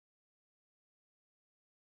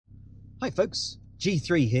Hi folks,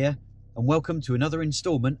 G3 here, and welcome to another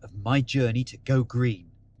instalment of my journey to go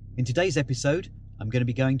green. In today's episode, I'm going to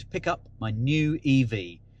be going to pick up my new EV,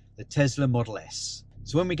 the Tesla Model S.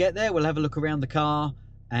 So when we get there, we'll have a look around the car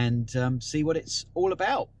and see what it's all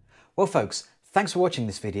about. Well folks, thanks for watching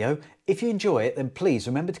this video. If you enjoy it, then please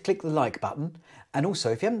remember to click the like button. And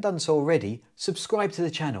also, if you haven't done so already, subscribe to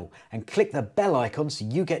the channel and click the bell icon so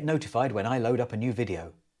you get notified when I load up a new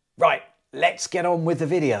video. Right, let's get on with the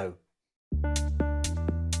video.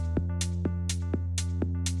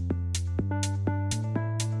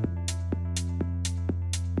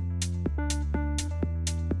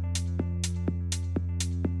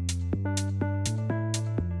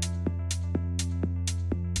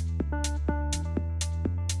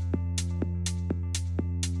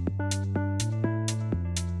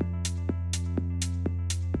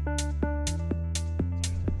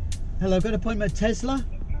 Hello, got an appointment at Tesla?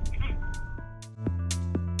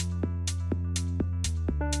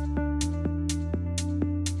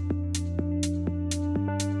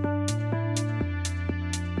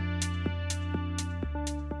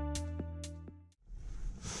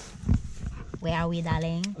 Where are we,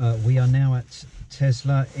 darling? We are now at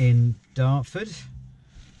Tesla in Dartford,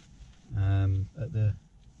 at the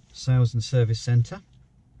Sales and Service Centre.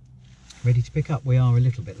 Ready to pick up. We are a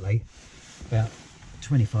little bit late, about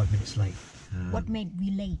 25 minutes late. What made we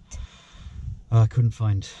late? I couldn't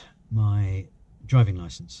find my driving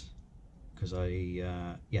licence because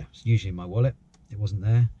it's usually in my wallet. It wasn't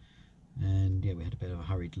there, and yeah, we had a bit of a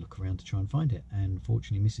hurried look around to try and find it, and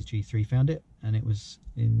fortunately Mrs. G3 found it, and it was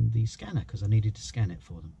in the scanner because I needed to scan it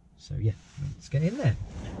for them. So yeah, let's get in there.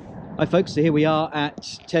 Hi folks, so here we are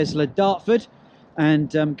at Tesla Dartford,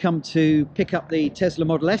 and come to pick up the Tesla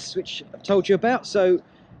Model S, which I've told you about. So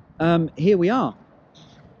here we are.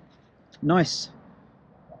 Nice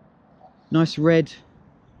red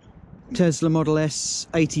Tesla Model S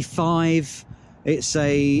 85. It's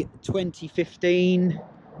a 2015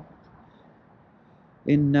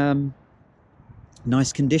 in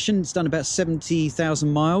nice condition. It's done about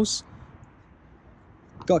 70,000 miles.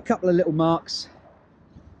 Got a couple of little marks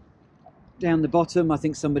down the bottom. I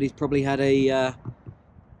think somebody's probably had a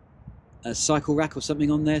cycle rack or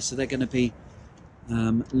something on there, so they're going to be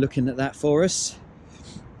looking at that for us.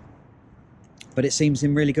 But it seems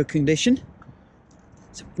in really good condition.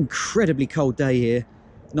 It's an incredibly cold day here.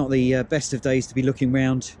 Not the best of days to be looking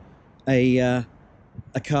around a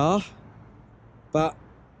car, but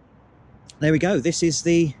there we go. This is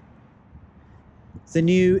the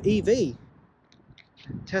new EV,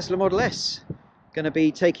 Tesla Model S. Going to be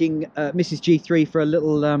taking Mrs. G3 for a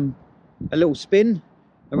little spin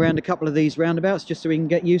around a couple of these roundabouts just so we can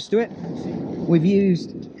get used to it.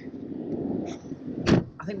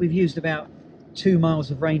 I think we've used about 2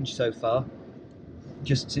 miles of range so far,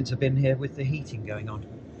 just since I've been here with the heating going on.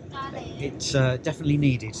 It's definitely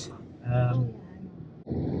needed.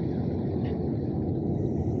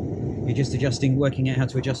 You're just working out how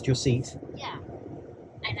to adjust your seat? Yeah,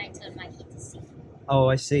 and I turn my heated seat. Oh,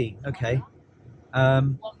 I see. Okay.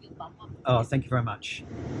 Oh, thank you very much.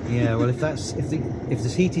 Yeah, well, if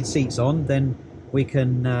the heated seat's on, then we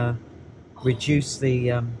can reduce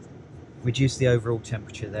the overall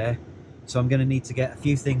temperature there. So I'm going to need to get a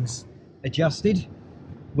few things adjusted,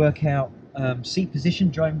 work out seat position,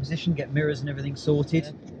 driving position, get mirrors and everything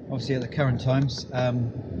sorted. Obviously at the current times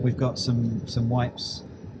we've got some wipes.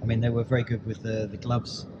 I mean, they were very good with the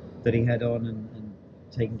gloves that he had on and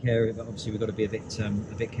taking care of it, but obviously we've got to be a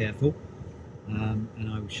bit careful. And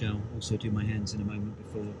I shall also do my hands in a moment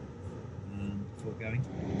before going.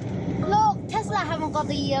 Look, Tesla haven't got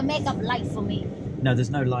the makeup light for me. No,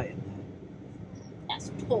 there's no light in there. That's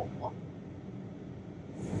poor.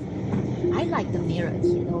 I like the mirrors,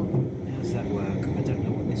 you know. How does that work? I don't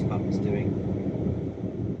know what this button's doing.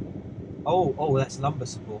 Oh, that's lumbar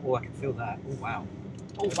support. Oh, I can feel that. Oh, wow.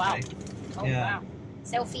 Oh, wow. Okay. Oh, Yeah. wow.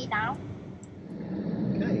 Selfie now.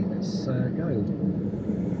 Okay, let's go.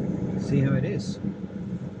 See how it is.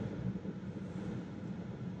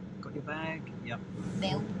 Got your bag? Yep.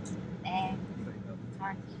 Belt, bag, You got your belt.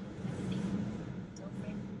 car key, everything.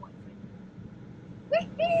 Girlfriend, boyfriend.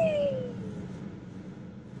 Whee!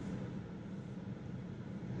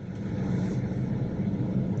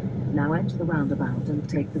 Now enter the roundabout and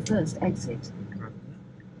take the first exit.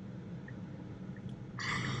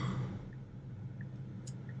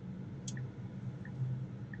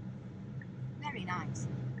 Very nice.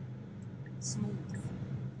 Smooth.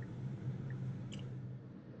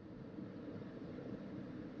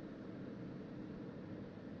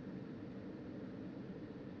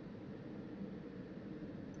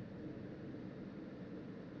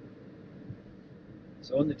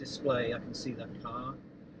 So on the display I can see that car,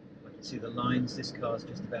 I can see the lines. This car's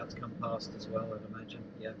just about to come past as well, I'd imagine.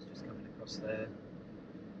 Yeah, it's just coming across there.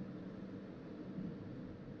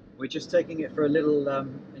 We're just taking it for a little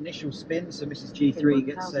initial spin, so Mrs. G3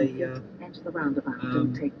 gets a enter the roundabout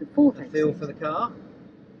and take the fourth exit. feel for the car.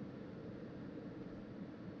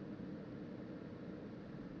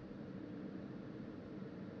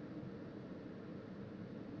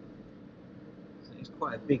 So it's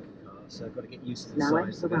quite a big car, so I've got to get used to the Now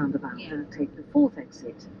size enter the of it. roundabout and take the fourth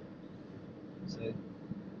exit. So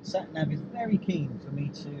SatNav is very keen for me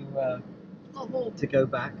to go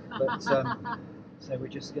back, but so we're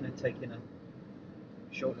just going to take in a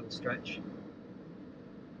short little stretch.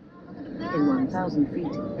 In 1,000 feet,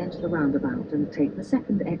 enter the roundabout and take the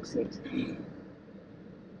second exit.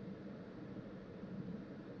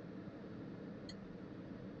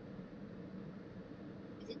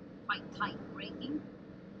 Is it quite tight braking?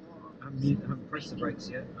 I haven't pressed the brakes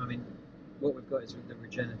yet. I mean, what we've got is the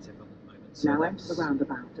regenerative on the moment. So Now enter the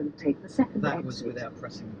roundabout and take the second that exit. was without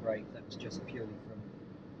pressing the brake. That was just purely from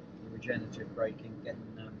the regenerative braking, getting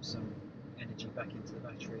some energy back into the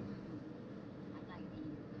battery.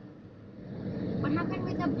 What happened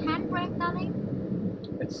with the handbrake, darling?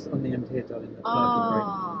 It's on the end here, darling, the parking brake.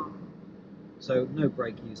 Oh. So no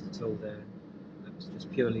brake used at all there. That was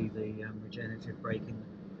just purely the regenerative braking.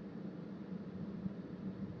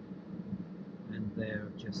 And there,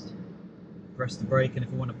 just press the brake, and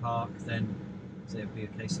if I want to park, then so it would be a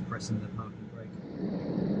case of pressing the parking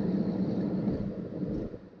brake.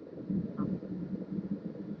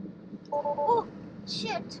 Oh,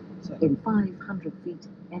 shit. So In 500 feet,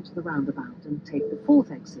 enter the roundabout and take the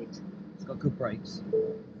fourth exit. it's got good brakes.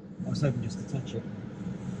 I was hoping just to touch it.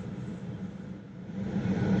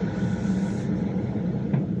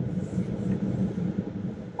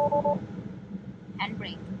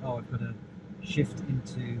 Handbrake. Oh, I've got to shift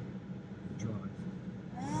into drive.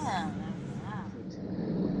 Ah, ah.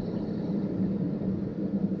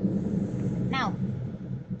 Now,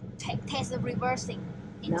 take Tesla reversing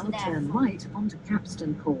into Now that. turn right onto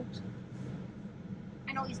Capstan Court.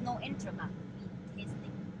 I know it's no intro, but we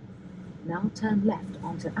testing. Now turn left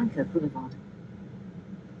onto Anchor Boulevard.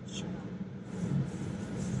 Sure.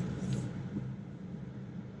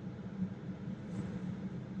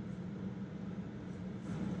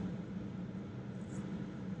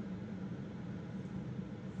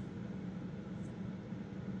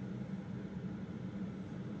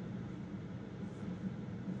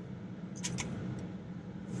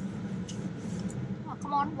 Oh,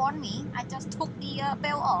 come on, warn me. I just took the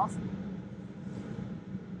belt off.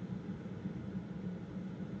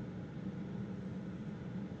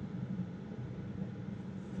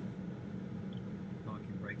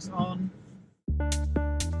 Parking brakes on.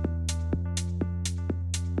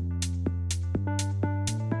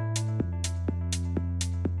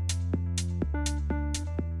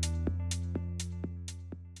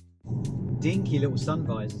 Dinky little sun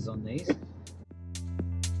visors on these.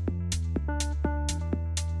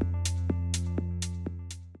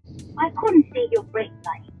 I couldn't see your brake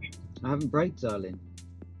light. I haven't braked, darling.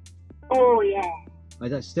 Oh, yeah.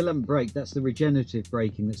 I still haven't braked. That's the regenerative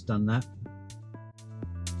braking that's done that.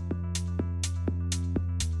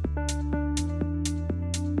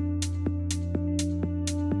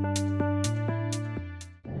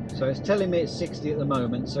 So it's telling me it's 60 at the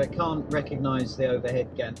moment, so it can't recognise the overhead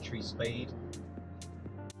gantry speed.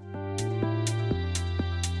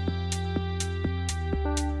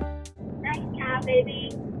 Nice car,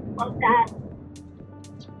 baby. Well done.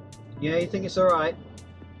 Yeah, you think it's alright?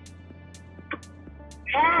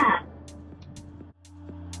 Yeah.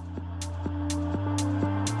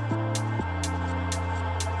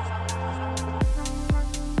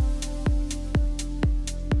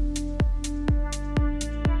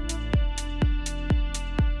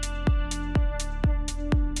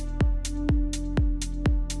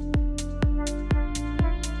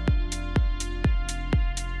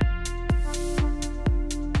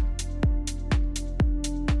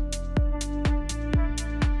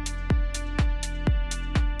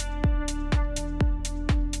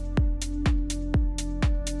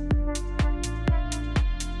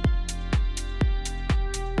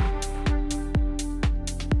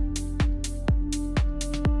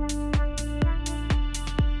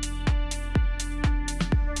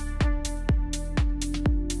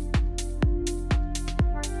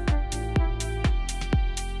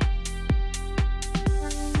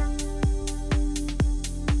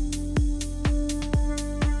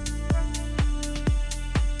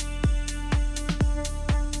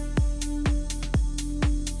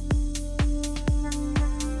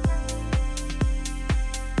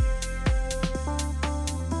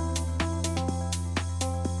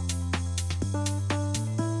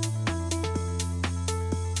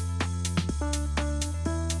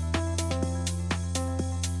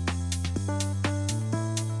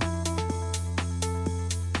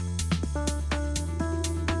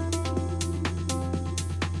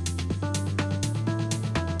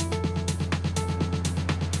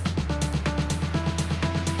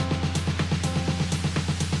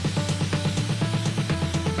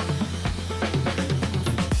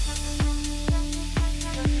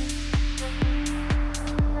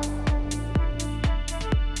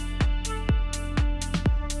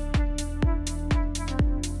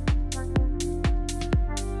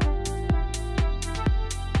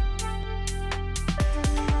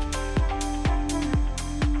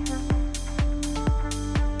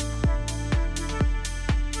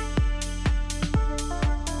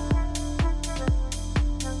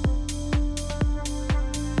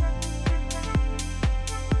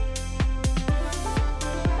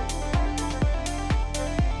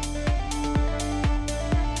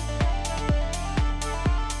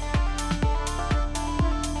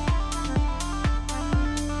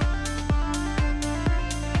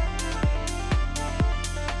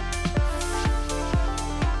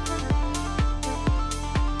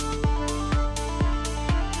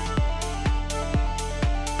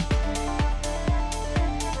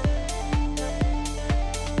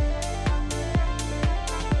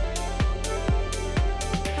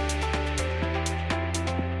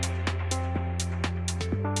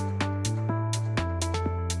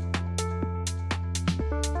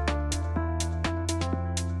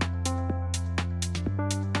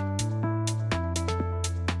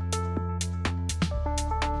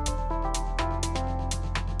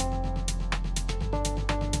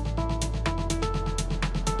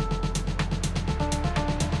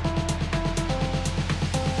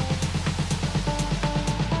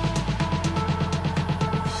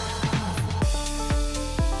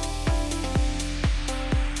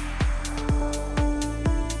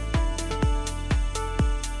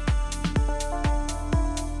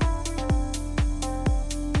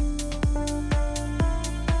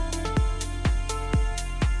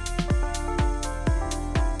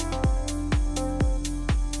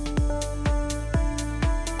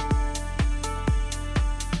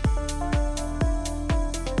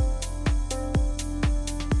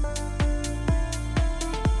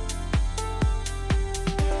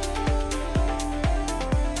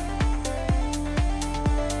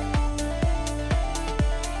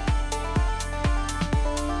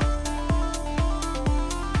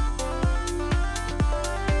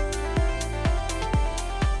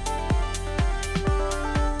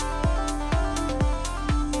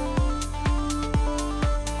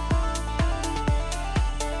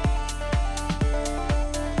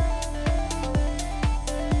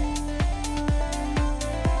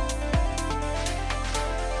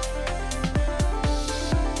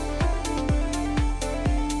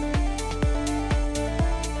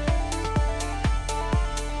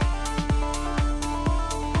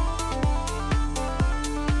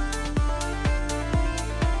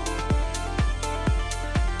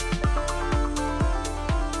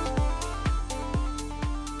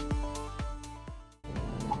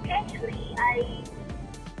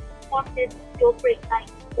 spotted your brake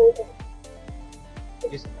lights go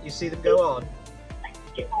on. You see them go on? Like,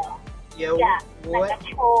 you know, Yeah. yeah, Well, like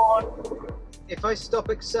a chore. if I stop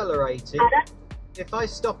accelerating, Pardon?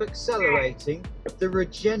 the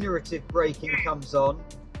regenerative braking comes on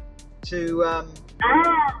to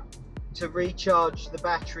recharge the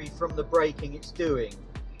battery from the braking it's doing,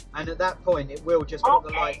 and at that point it will just put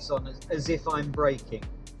the lights on as if I'm braking.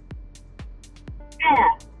 Yeah.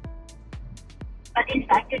 But in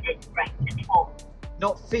fact, you didn't brake at all.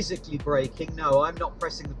 Not physically braking, no, I'm not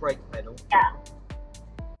pressing the brake pedal. Yeah.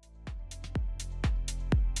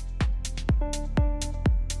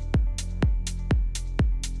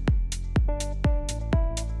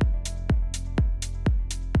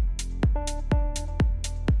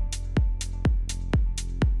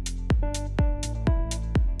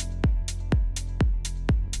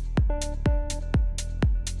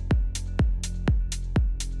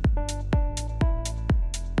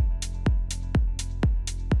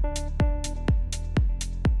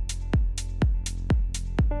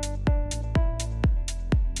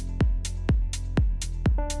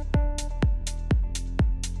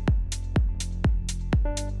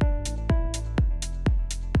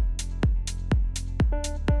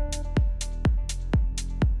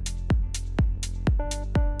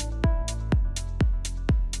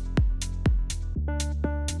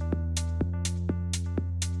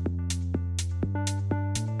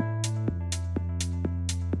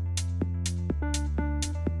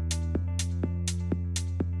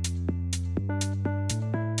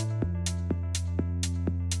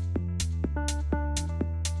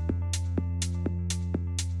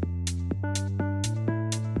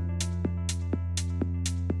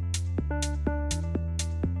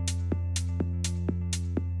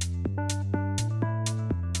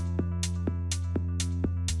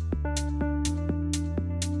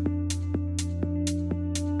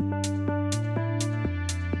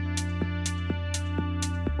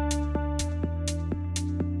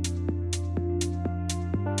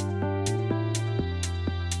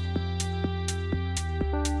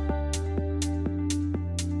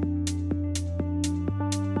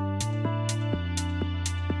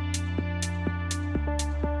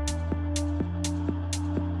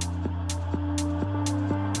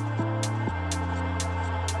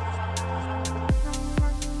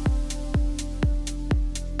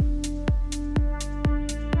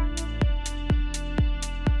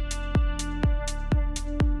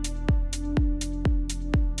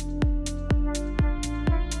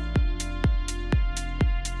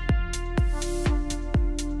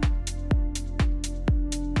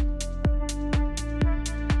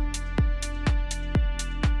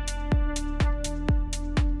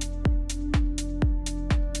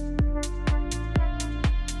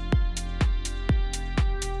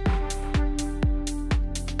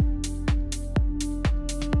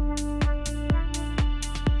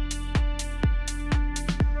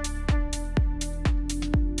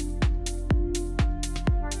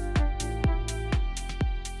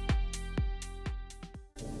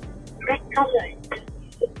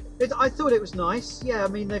 I thought it was nice. Yeah, I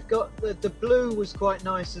mean they've got the blue was quite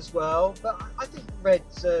nice as well, but I think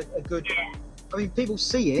red's a good. I mean people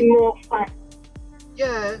see it. More fun.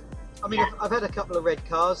 Yeah, I mean I've had a couple of red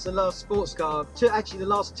cars. The last sports car, actually the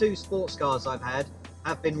last two sports cars I've had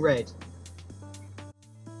have been red.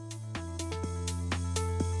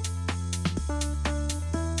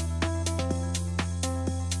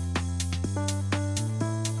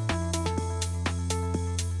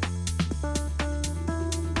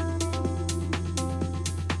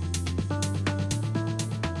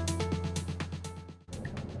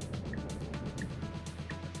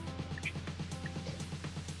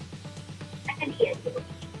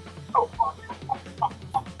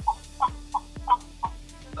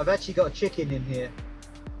 I've actually got a chicken in here.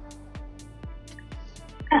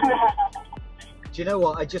 Do you know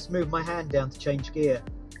what? I just moved my hand down to change gear.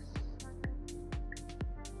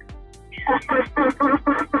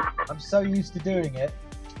 I'm so used to doing it.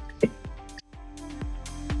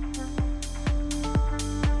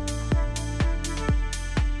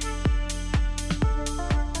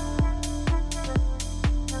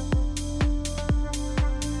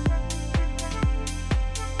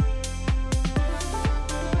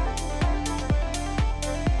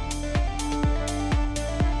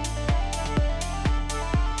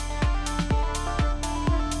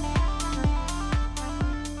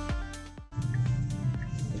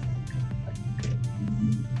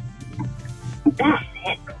 That's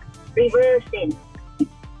it. Reversing.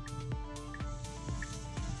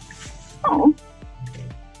 Oh.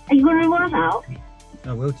 Are you going to reverse out?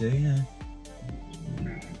 I will do, yeah.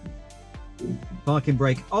 Parking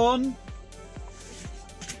brake on.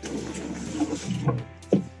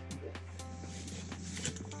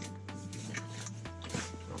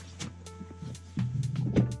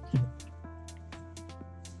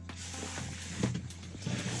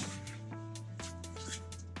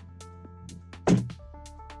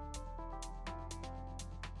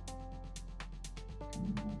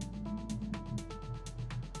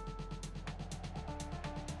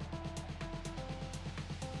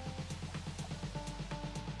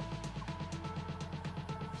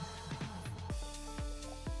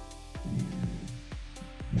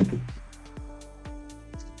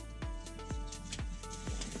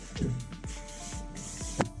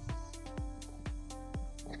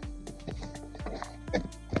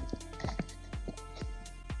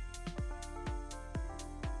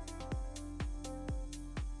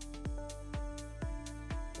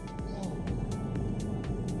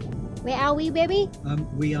 Where are we, baby?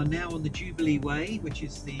 We are now on the Jubilee Way, which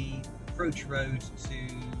is the approach road to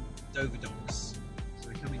Dover docks. So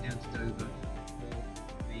we're coming down to Dover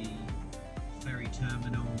for the ferry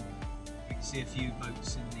terminal. You can see a few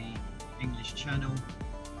boats in the English Channel,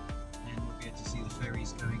 and we'll be able to see the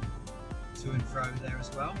ferries going to and fro there as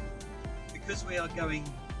well. Because we are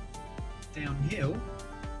going downhill,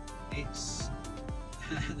 it's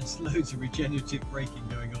there's loads of regenerative braking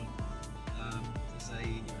going on. There's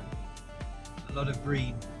a lot of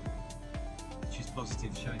green, which is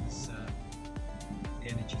positive, showing us the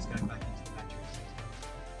energy is going back into the batteries.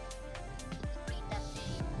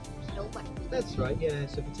 That's right, yeah.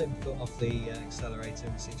 So if we take the foot off the accelerator,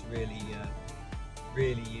 it's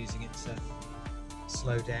really using it to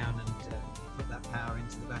slow down and put that power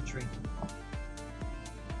into the battery.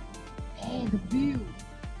 Oh, the view!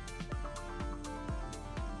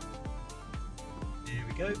 There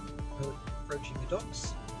we go. We're approaching the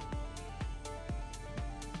docks.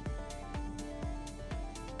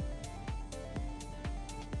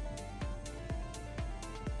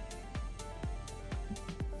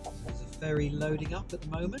 Ferry loading up at the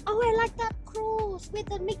moment. Oh, I like that cruise with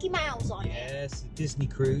the Mickey Mouse on it. Yes, the Disney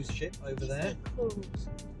cruise ship over there. Cruise.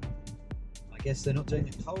 I guess they're not doing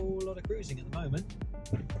a whole lot of cruising at the moment.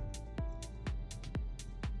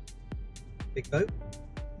 Big boat.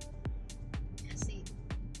 I see.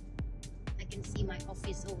 I can see my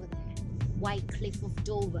office over there. White Cliff of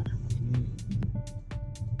Dover.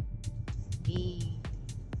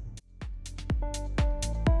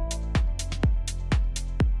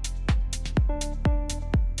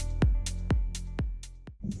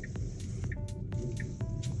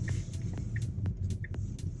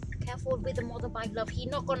 Careful with the motorbike, love. He's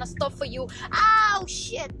not gonna stop for you. Ow,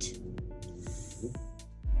 shit!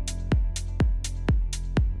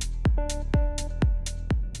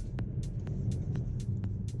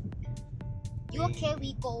 You okay?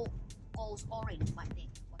 We goes orange, I think.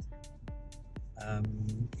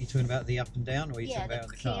 You talking about the up and down, or are you talking about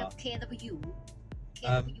the car? KW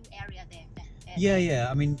area there. Yeah.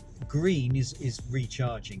 I mean, green is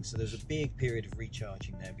recharging, so there's a big period of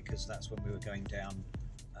recharging there because that's when we were going down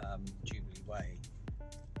Jubilee Way.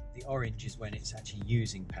 The orange is when it's actually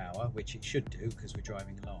using power, which it should do because we're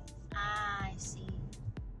driving along. Ah, I see.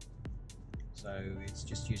 So it's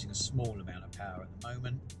just using a small amount of power at the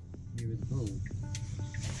moment. Here with the bulb.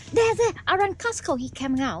 There, around Costco, he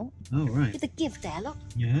came out. Oh, right. With a gift there, look.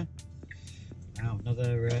 Yeah. Wow,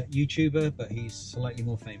 another YouTuber, but he's slightly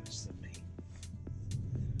more famous than me.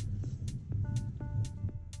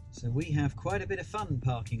 So we have quite a bit of fun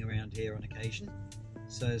parking around here on occasion.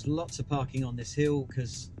 So there's lots of parking on this hill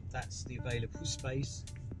because that's the available space.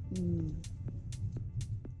 Would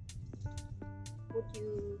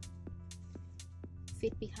you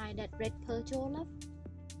fit behind that red Peugeot, love?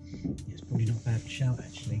 It's probably not a bad shout,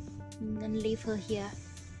 actually. Then leave her here.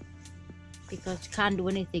 Because you can't do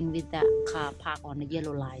anything with that car parked on the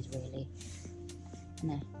yellow lines, really.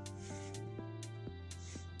 No.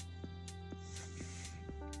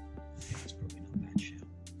 I think it's probably not a bad shout.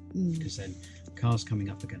 Because then cars coming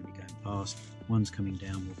up are going to be going past. Ones coming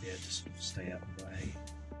down will be able to sort of stay out of the way.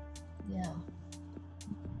 Yeah.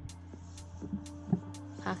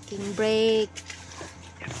 Parking brake.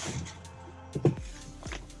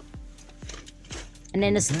 And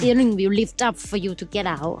then the steering wheel lift up for you to get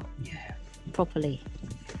out. Yeah. Properly.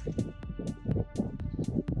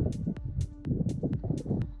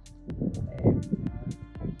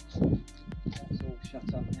 That's all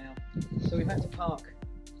shut up now. So we've had to park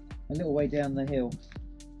a little way down the hill.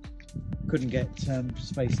 Couldn't get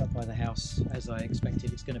space up by the house as I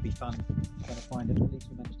expected. It's going to be fun trying to find it. At least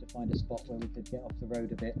we managed to find a spot where we could get off the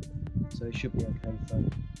road a bit, so it should be okay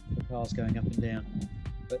for cars going up and down.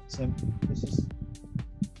 But this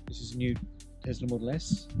is a new Tesla Model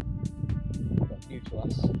S. Well, new to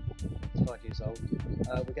us. It's 5 years old.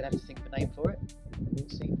 We're going to have to think of a name for it.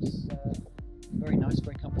 It seems very nice,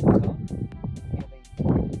 very comfortable car.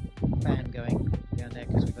 The fan going down there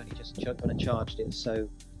because we've only just gone and charged it, so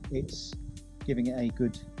it's giving it a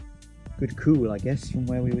good cool, I guess, from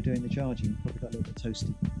where we were doing the charging. Probably got a little bit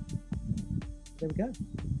toasty. There we go.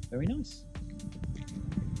 Very nice.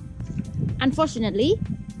 Unfortunately,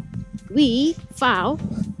 we found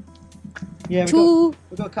Yeah, two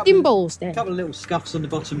we've got a couple dimples there. A couple of little scuffs on the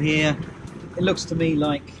bottom here. It looks to me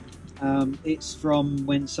like it's from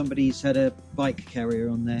when somebody's had a bike carrier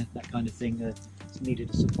on there, that kind of thing. It's needed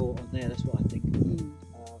a support on there. That's what I think.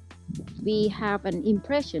 We have an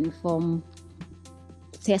impression from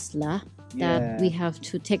Tesla that we have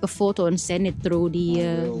to take a photo and send it through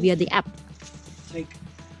the via the app. Take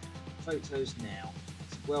photos now.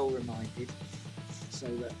 It's well reminded, so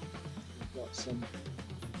that we've got some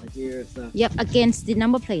idea of the. Yep, against the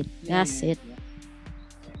number plate. That's it. Yeah.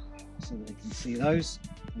 So that they can see those,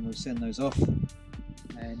 and we'll send those off,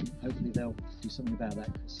 and hopefully they'll do something about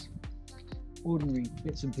that. Because ordinary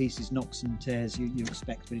bits and pieces, knocks and tears, you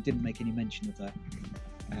expect, but it didn't make any mention of that.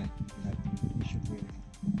 It should really.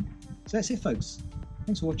 So that's it, folks.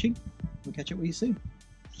 Thanks for watching. We'll catch up with you soon.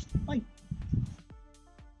 Bye.